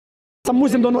some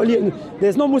Muslims don't know,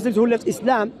 there's no Muslims who left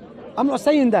Islam. I'm not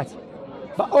saying that.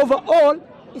 But overall,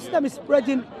 Islam is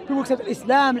spreading. People accept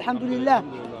Islam, alhamdulillah.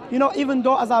 You know, even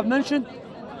though, as I've mentioned,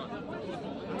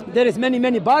 there is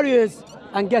many barriers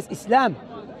against Islam.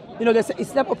 You know, they say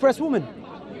Islam oppress women.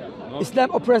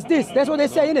 Islam oppress this. That's what they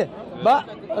say, innit? But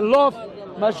a lot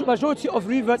of majority of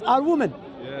reverts are women.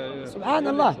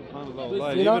 Subhanallah.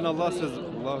 You know? Even Allah says,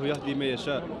 Allahu yahdi man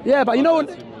yasha. Yeah, but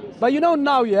you know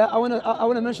now, yeah, I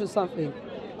wanna mention something.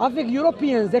 I think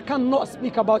Europeans, they cannot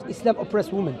speak about Islam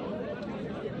oppressed women.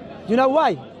 You know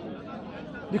why?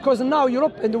 Because now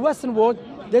Europe in the Western world,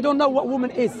 they don't know what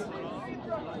woman is.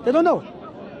 They don't know.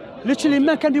 Literally,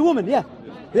 men can be women. Yeah,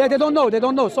 they don't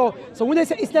know. So when they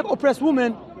say Islam oppressed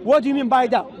women, what do you mean by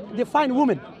that? Define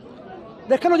woman.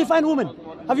 They cannot define woman.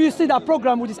 Have you seen that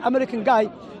program with this American guy?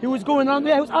 He was going around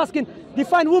there, he was asking,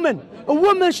 define woman. A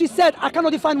woman, she said, I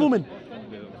cannot define woman.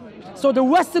 So the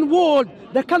Western world,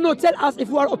 they cannot tell us if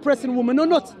we are oppressing women or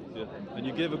not. Yeah. And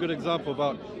you gave a good example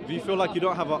about if you feel like you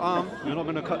don't have an arm, you're not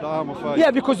going to cut the arm off.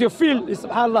 Yeah, because you feel,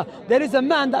 subhanAllah, there is a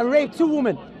man that raped two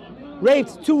women.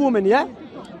 Raped two women, yeah?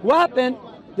 What happened?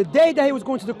 The day that he was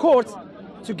going to the court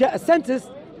to get a sentence,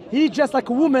 he dressed like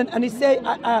a woman and he said,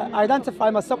 I identify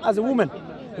myself as a woman.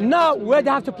 Now, where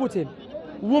they have to put him?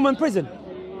 Woman prison.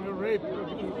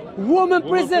 Woman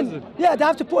prison. Yeah, they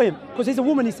have to put him because he's a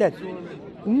woman, he said.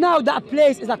 Now that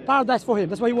place is like paradise for him.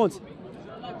 That's what he wants.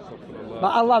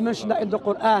 But Allah mentioned that in the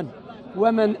Quran.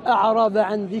 وَمَنْ أَعْرَضَ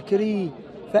عَنْ ذِكْرِي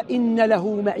فَإِنَّ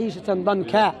لَهُ مَعِيشَةً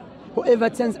ضَنْكَا. Whoever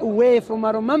turns away from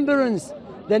my remembrance,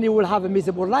 then he will have a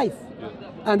miserable life.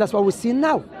 And that's what we're seeing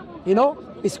now. You know,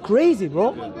 it's crazy,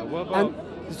 bro. And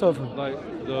so like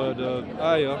the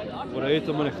ayah, وَرَأَيْتَ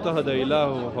مَنْ اِخْتَهَدَ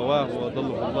إِلَهُ وَهَوَاهُ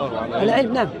وَضَلَّهُ اللَّهُ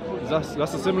عَلَيْهِ.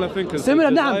 That's a similar thing.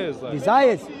 Similar,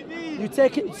 desires. You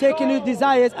taking your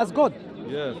desires as God.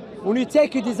 Yeah. When you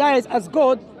take your desires as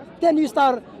God, then you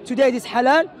start, today it is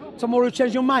halal, tomorrow you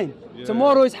change your mind. Yeah.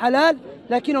 Tomorrow is halal,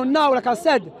 like you know, now, like I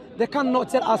said, they cannot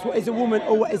tell us what is a woman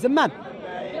or what is a man.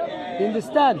 You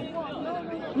understand?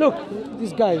 Look,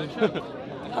 this guy.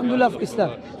 Alhamdulillah for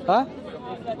Islam. Huh?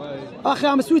 Akhi,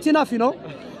 I'm sweet enough, you know.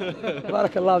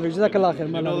 Barakallah, Jazakallah khair.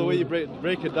 You know, the way you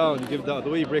break it down, the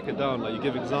way you break it down, like you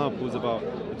give examples about,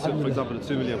 for example, the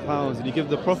 £2 million, and you give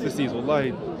the prophecies,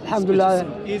 wallahi. Alhamdulillah.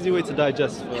 It's an easy way to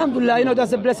digest. Alhamdulillah, you know, that's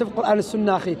the blessing of Quran and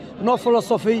Sunnah, akhi. No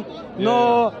philosophy,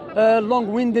 no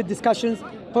long-winded discussions.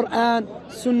 Quran,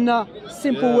 Sunnah,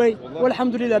 simple way. Well,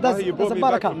 alhamdulillah, that's a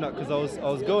barakah. Because I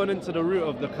was going into the root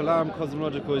of the kalam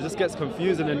cosmological. It just gets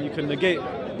confusing and you can negate.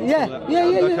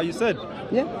 Like how you said.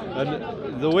 Yeah.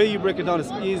 And the way you break it down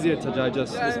is easier to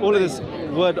digest. It's all of this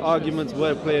word arguments,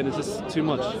 word play, and it's just too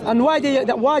much. And why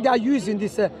they are using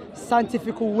this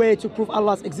scientific way to prove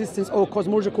Allah's existence or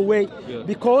cosmological way? Yeah.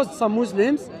 Because some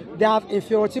Muslims, they have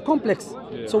inferiority complex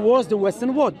towards the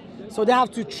Western world. So they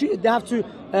have to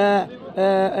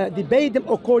debate them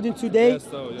according to their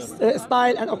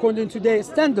style and according to their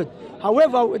standard.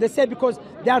 However, they say because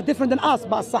they are different than us.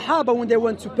 But Sahaba, when they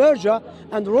went to Persia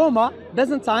and Roma,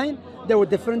 Byzantine, they were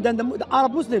different than the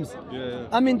Arab Muslims.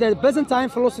 I mean, the Byzantine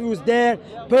philosophy was there.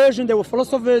 Persian, there were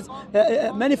philosophers,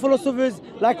 many philosophers.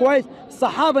 Likewise,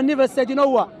 Sahaba never said, you know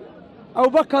what, Abu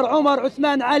Bakr, Umar,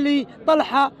 Uthman, Ali,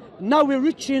 Talha, now we're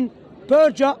reaching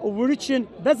Persia or we're reaching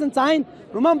Byzantine.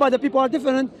 Remember, the people are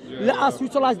different. Let us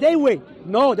utilize their way.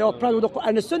 No, they were proud of the Quran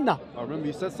and Sunnah. I remember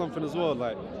you said something as well,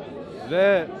 like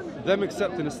them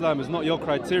accepting Islam is not your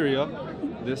criteria.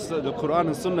 The Quran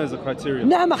and Sunnah is a criteria.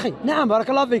 Naam, akhi. Naam,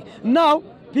 barakallah fik. Now,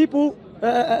 people,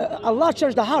 Allah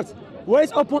changed the heart. Where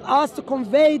it's upon us to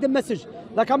convey the message.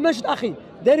 Like I mentioned, akhi,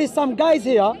 there is some guys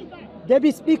here, they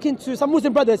be speaking to some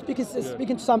Muslim brothers, speaking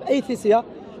to some atheists here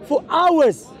for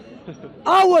hours.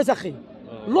 Hours, akhi.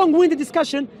 Long-winded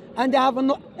discussion, and they have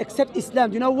not accept Islam.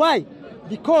 Do you know why?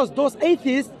 Because those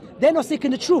atheists, they're not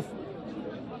seeking the truth.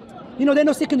 You know, they're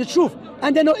not seeking the truth,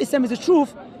 and they know Islam is the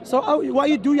truth. So what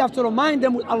you do, you have to remind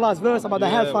them with Allah's verse about the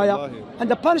hellfire and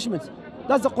the punishment.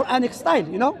 That's the Quranic style,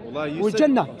 you know. With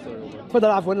Jannah.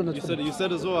 You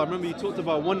said as well. I remember you talked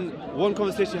about one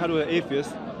conversation you had with an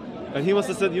atheist, and you must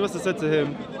have said to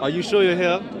him, "Are you sure you're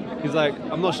here?" He's like,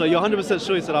 "I'm not sure." You're 100%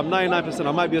 sure. He said, "I'm 99%.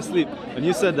 I might be asleep." And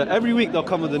you said that every week they'll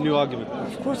come with a new argument.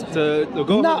 Of course. To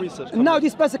go and research. Now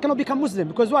this person cannot become Muslim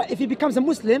because what? If he becomes a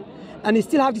Muslim and he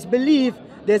still have this belief,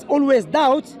 there's always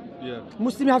doubt.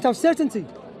 Muslim have to have certainty,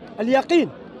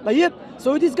 al-yaqeen. Like,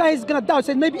 so this guy is gonna doubt.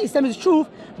 Said maybe Islam is true,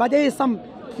 but there is some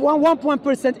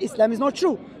 1% Islam is not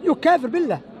true. You kafir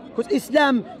billah. Because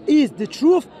Islam is the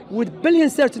truth with billion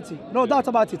certainty, no doubt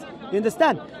about it. You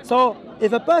understand? So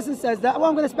if a person says that, well,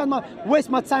 I'm going to waste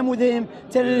my time with him,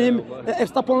 telling him,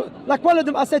 stop on, like one of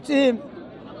them, I said to him,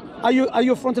 are you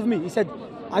in front of me? He said,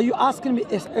 are you asking me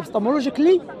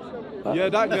epistemologically? Yeah,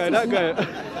 that guy.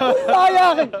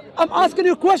 I'm asking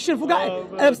you a question.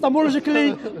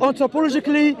 Epistemologically,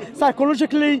 anthropologically,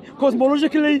 psychologically,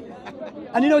 cosmologically.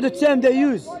 And you know the term they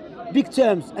use, big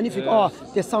terms. And you think, oh,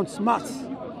 they sound smart.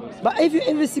 But if you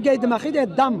investigate them, they're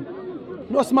dumb.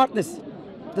 No smartness.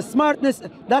 The smartness,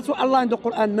 that's what Allah in the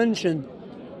Quran mentioned.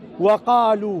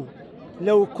 وَقَالُوا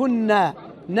لَوْ كُنَّا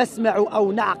نَسْمَعُ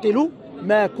أَوْ نَعْقِلُ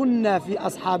مَا كُنَّا فِي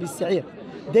أَصْحَابِ السَّعِيرِ.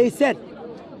 They said,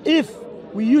 if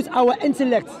we use our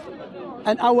intellect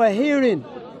and our hearing,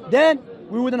 then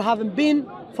we wouldn't have been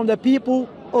from the people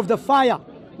of the fire.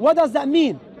 What does that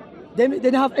mean? They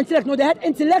didn't have intellect. No, they had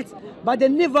intellect, but they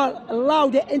never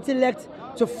allowed their intellect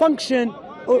to function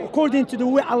according to the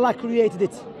way Allah created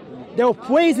it. They were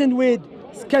poisoned with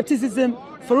skepticism,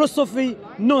 philosophy,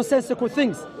 nonsensical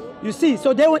things. You see,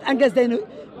 so they went against their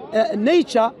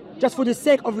nature just for the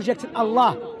sake of rejecting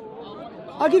Allah.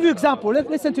 I'll give you an example.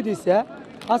 Listen to this, yeah?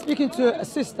 I was speaking to a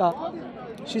sister.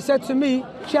 She said to me,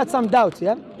 she had some doubt,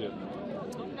 yeah?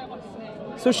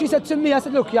 So she said to me, I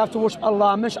said, look, you have to worship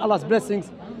Allah, mention Allah's blessings.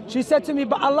 She said to me,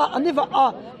 but Allah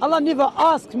never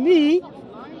asked me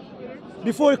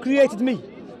before He created me.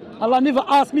 Allah never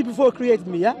asked me before He created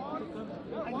me, yeah?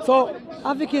 So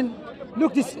I'm thinking,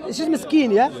 look, she's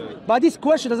miskeen, yeah? But this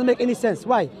question doesn't make any sense.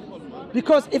 Why?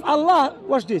 Because if Allah,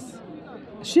 watch this,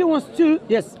 she wants to,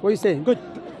 yes, what are you saying? Good.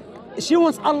 She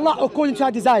wants Allah according to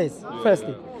her desires,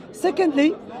 firstly.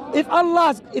 Secondly, if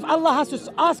Allah has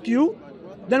to ask you,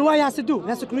 then what He has to do? He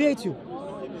has to create you.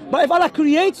 But if Allah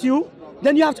creates you,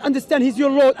 then you have to understand He's your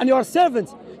Lord and you're a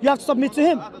servant. You have to submit to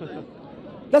Him.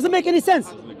 Doesn't make any sense.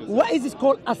 What is this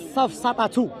called?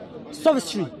 As-safsatatu.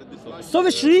 Sophistry.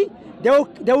 Sophistry, they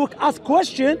will ask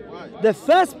question. The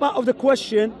first part of the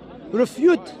question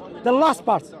refute the last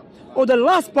part. Or the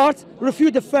last part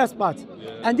refute the first part.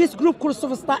 And this group called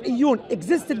Sophista'iyun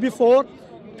existed before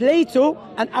Plato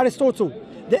and Aristotle.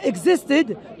 They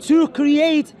existed to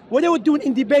create, what they were doing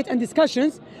in debate and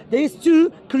discussions, they used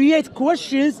to create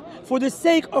questions for the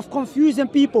sake of confusing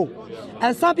people.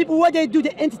 And some people, what they do,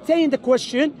 they entertain the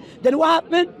question, then what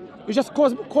happened? You just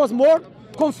cause more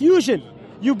confusion.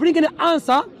 You bring in an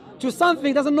answer to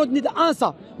something that does not need the answer.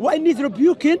 What it needs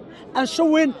rebuking and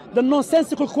showing the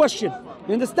nonsensical question.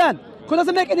 You understand? Because it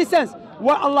doesn't make any sense.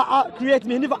 Why Allah created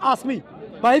me? He never asked me.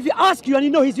 But if He asks you and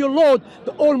you know He's your Lord,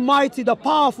 the Almighty, the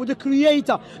powerful, the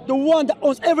Creator, the one that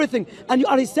owns everything, and you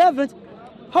are His servant,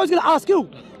 how is He going to ask you?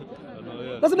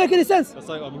 Doesn't make any sense. That's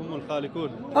like Amhum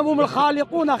al-Khaliqun. Amhum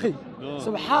al-Khaliqun, akhi.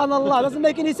 Subhanallah, doesn't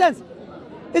make any sense.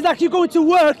 It's like you're going to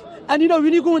work, and you know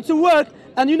when you're going to work,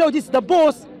 and you know this is the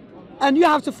boss, and you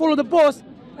have to follow the boss,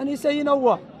 and you say, you know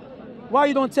what? Why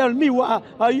you don't tell me what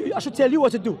I should tell you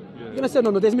what to do? You're gonna say,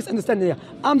 no, there's misunderstanding here.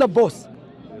 I'm the boss.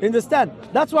 You understand?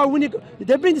 That's why when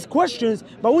they bring these questions,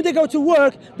 but when they go to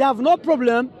work, they have no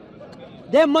problem.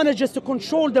 Their managers to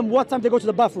control them what time they go to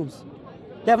the bathrooms.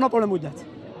 They have no problem with that.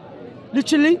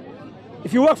 Literally,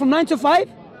 if you work from 9 to 5,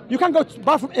 you can't go to the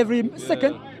bathroom every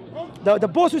second. The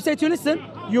boss will say to you, listen,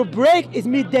 your break is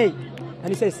midday. And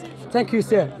he says, thank you,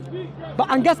 sir.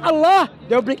 But against Allah,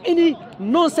 they'll bring any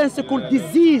nonsensical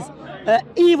disease,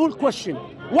 evil question.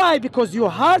 Why? Because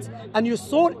your heart and your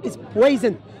soul is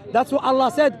poisoned. That's what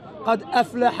Allah said. قَدْ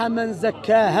أَفْلَحَ مَنْ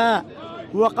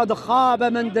زَكَّاهَا وَقَدْ خَابَ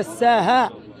مَنْ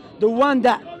دَسَّاهَا. The one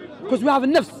that, because we have a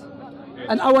nafs,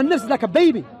 and our nafs is like a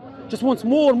baby, just wants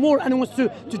more and more, and it wants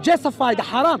to justify the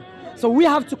haram. So we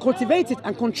have to cultivate it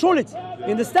and control it. You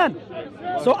understand?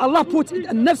 So Allah put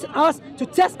a nafs in us to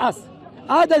test us.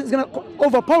 Either it's going to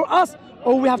overpower us,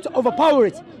 or we have to overpower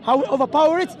it. How we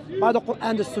overpower it? By the Quran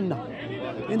and the Sunnah.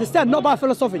 You understand? Not by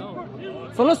philosophy.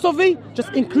 Philosophy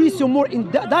just increase you more in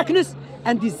darkness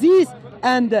and disease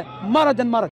and marad and marad.